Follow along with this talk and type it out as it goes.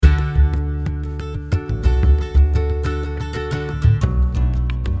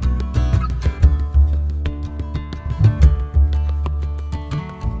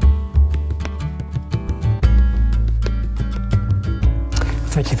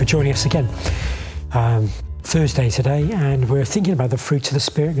for joining us again. Thursday today, and we're thinking about the fruit of the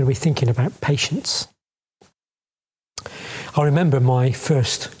Spirit. We're going to be thinking about patience. I remember my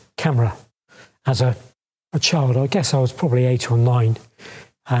first camera as a child. I guess I was probably 8 or 9,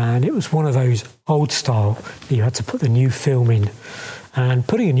 and it was one of those old style that you had to put the new film in. And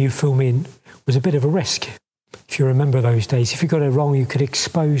putting a new film in was a bit of a risk. If you remember those days, if you got it wrong, you could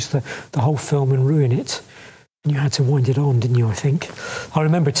expose the whole film and ruin it. And you had to wind it on, didn't you, I think? I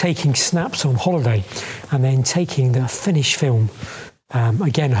remember taking snaps on holiday and then taking the finished film,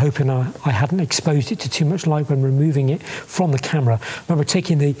 again, hoping I hadn't exposed it to too much light when removing it from the camera. I remember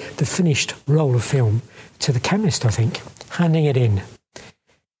taking the finished roll of film to the chemist, I think, handing it in.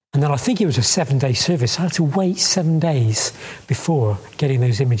 And then I think it was a 7-day service. I had to wait 7 days before getting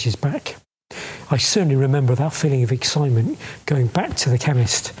those images back. I certainly remember that feeling of excitement, going back to the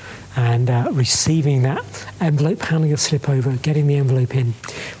chemist and receiving that envelope, handing a slip over, getting the envelope in,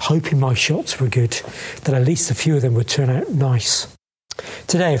 hoping my shots were good, that at least a few of them would turn out nice.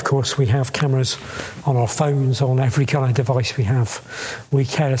 Today, of course, we have cameras on our phones, on every kind of device we have. We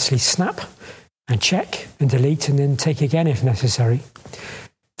carelessly snap and check and delete and then take again if necessary.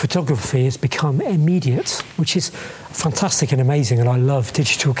 Photography has become immediate, which is fantastic and amazing, and I love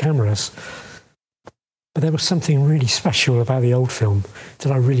digital cameras. But there was something really special about the old film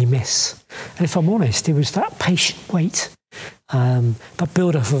that I really miss. And if I'm honest, it was that patient wait, that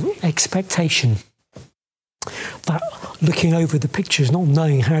build-up of expectation, that looking over the pictures, not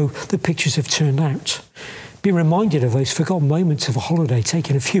knowing how the pictures have turned out, being reminded of those forgotten moments of a holiday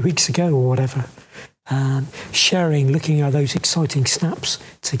taken a few weeks ago or whatever, sharing, looking at those exciting snaps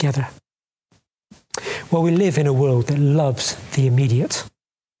together. Well, we live in a world that loves the immediate,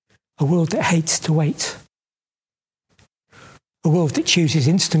 a world that hates to wait, a world that chooses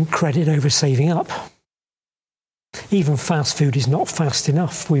instant credit over saving up. Even fast food is not fast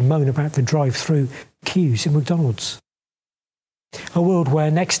enough. We moan about the drive-through queues in McDonald's. A world where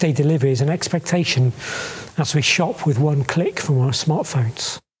next-day delivery is an expectation as we shop with one click from our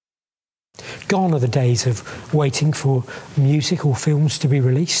smartphones. Gone are the days of waiting for music or films to be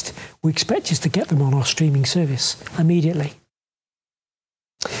released. We expect just to get them on our streaming service immediately.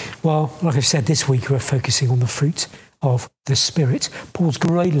 Well, like I've said, this week we're focusing on the fruit of the Spirit, Paul's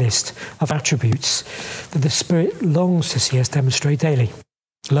great list of attributes that the Spirit longs to see us demonstrate daily.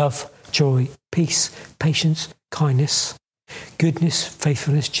 Love, joy, peace, patience, kindness, goodness,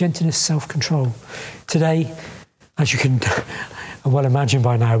 faithfulness, gentleness, self-control. Today, as you can well imagine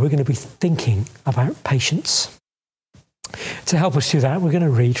by now, we're going to be thinking about patience. To help us do that, we're going to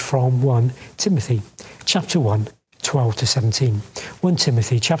read from 1 Timothy chapter 1, 12 to 17. 1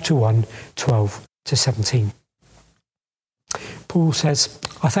 Timothy chapter 1, 12 to 17. Paul says,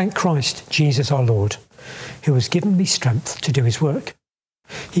 I thank Christ Jesus our Lord, who has given me strength to do his work.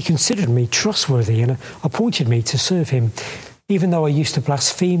 He considered me trustworthy and appointed me to serve him, even though I used to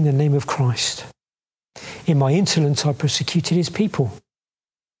blaspheme the name of Christ. In my insolence I persecuted his people,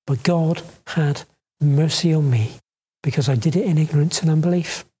 but God had mercy on me because I did it in ignorance and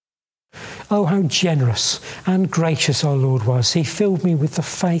unbelief. Oh, how generous and gracious our Lord was. He filled me with the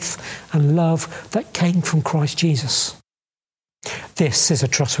faith and love that came from Christ Jesus. This is a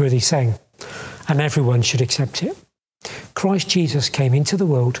trustworthy saying, and everyone should accept it. Christ Jesus came into the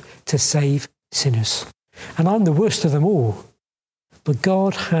world to save sinners, and I'm the worst of them all. But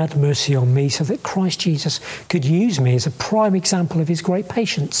God had mercy on me so that Christ Jesus could use me as a prime example of his great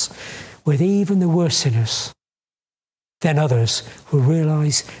patience with even the worst sinners. Then others will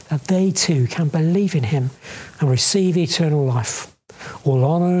realize that they too can believe in him and receive eternal life. All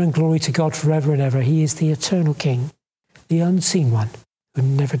honor and glory to God forever and ever. He is the eternal King, the unseen one who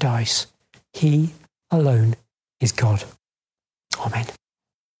never dies. He alone is God. Amen.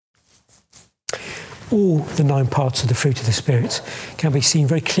 All the 9 parts of the fruit of the Spirit can be seen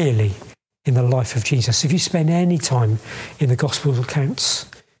very clearly in the life of Jesus. If you spend any time in the Gospel accounts,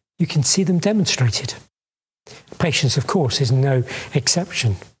 you can see them demonstrated. Patience, of course, is no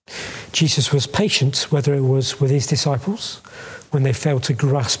exception. Jesus was patient, whether it was with his disciples, when they failed to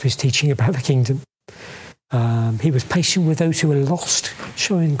grasp his teaching about the kingdom. He was patient with those who were lost,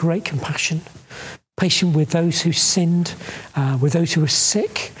 showing great compassion. Patient with those who sinned, with those who were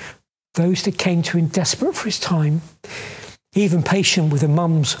sick, those that came to him desperate for his time. Even patient with the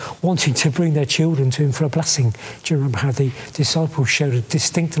mums wanting to bring their children to him for a blessing. Do you remember how the disciples showed a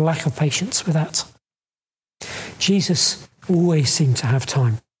distinct lack of patience with that? Jesus always seemed to have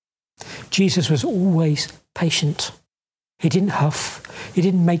time. Jesus was always patient. He didn't huff. He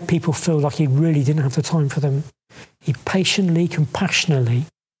didn't make people feel like he really didn't have the time for them. He patiently, compassionately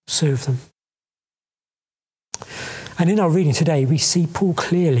served them. And in our reading today, we see Paul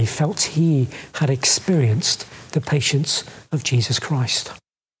clearly felt he had experienced the patience of Jesus Christ.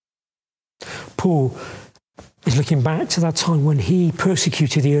 Paul is looking back to that time when he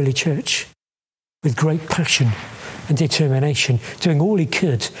persecuted the early church with great passion and determination, doing all he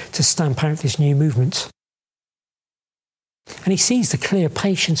could to stamp out this new movement. And he sees the clear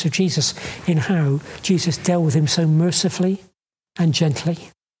patience of Jesus in how Jesus dealt with him so mercifully and gently.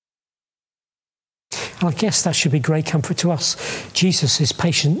 And I guess that should be great comfort to us. Jesus is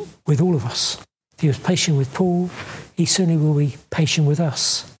patient with all of us. He was patient with Paul. He certainly will be patient with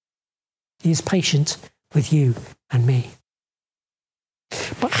us. He is patient with you and me.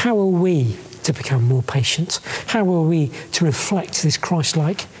 But how are we to become more patient? How are we to reflect this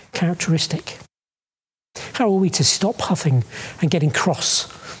Christ-like characteristic? How are we to stop huffing and getting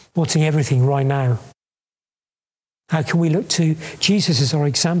cross, wanting everything right now? How can we look to Jesus as our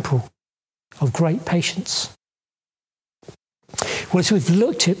example of great patience? Well, as we've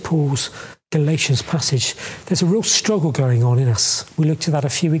looked at Paul's Galatians passage, there's a real struggle going on in us. We looked at that a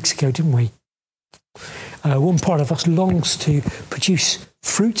few weeks ago, didn't we? One part of us longs to produce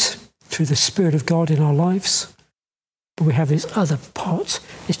fruit through the Spirit of God in our lives, but we have this other part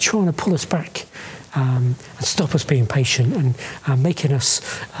that's trying to pull us back and stop us being patient and making us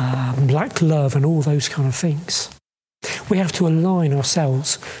lack love and all those kind of things. We have to align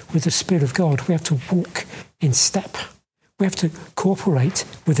ourselves with the Spirit of God. We have to walk in step. We have to cooperate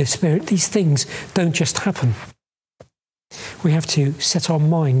with the Spirit. These things don't just happen. We have to set our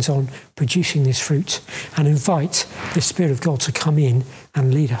minds on producing this fruit and invite the Spirit of God to come in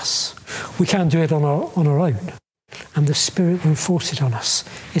and lead us. We can't do it on our own, and the Spirit will force it on us.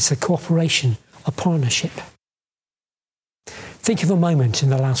 It's a cooperation, a partnership. Think of a moment in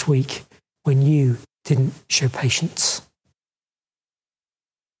the last week when you didn't show patience.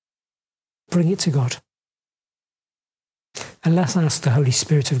 Bring it to God. And let's ask the Holy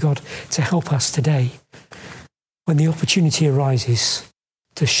Spirit of God to help us today when the opportunity arises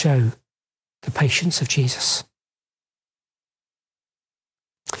to show the patience of Jesus.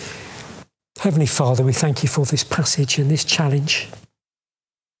 Heavenly Father, we thank you for this passage and this challenge.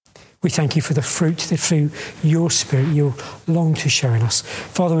 We thank you for the fruit that through your Spirit you long to show in us.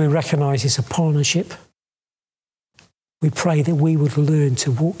 Father, we recognise it's a partnership. We pray that we would learn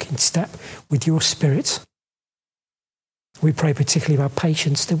to walk in step with your Spirit. We pray particularly about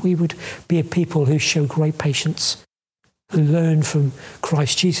patience, that we would be a people who show great patience and learn from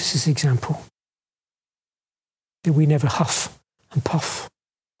Christ Jesus' example. That we never huff and puff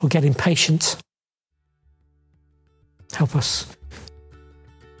or get impatient. Help us.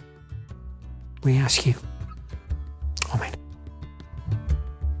 We ask you. Amen.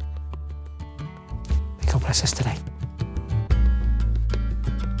 May God bless us today.